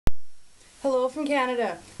Hello from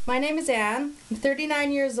Canada. My name is Anne. I'm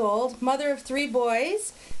 39 years old, mother of 3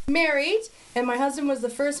 boys, married, and my husband was the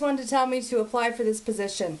first one to tell me to apply for this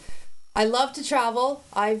position. I love to travel.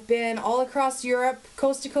 I've been all across Europe,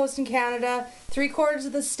 coast to coast in Canada, 3/4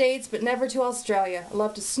 of the States, but never to Australia. I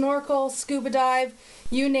love to snorkel, scuba dive,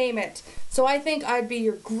 you name it. So I think I'd be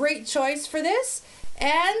your great choice for this,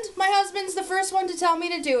 and my husband's the first one to tell me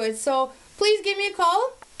to do it. So please give me a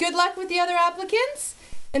call. Good luck with the other applicants,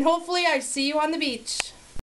 and hopefully I see you on the beach.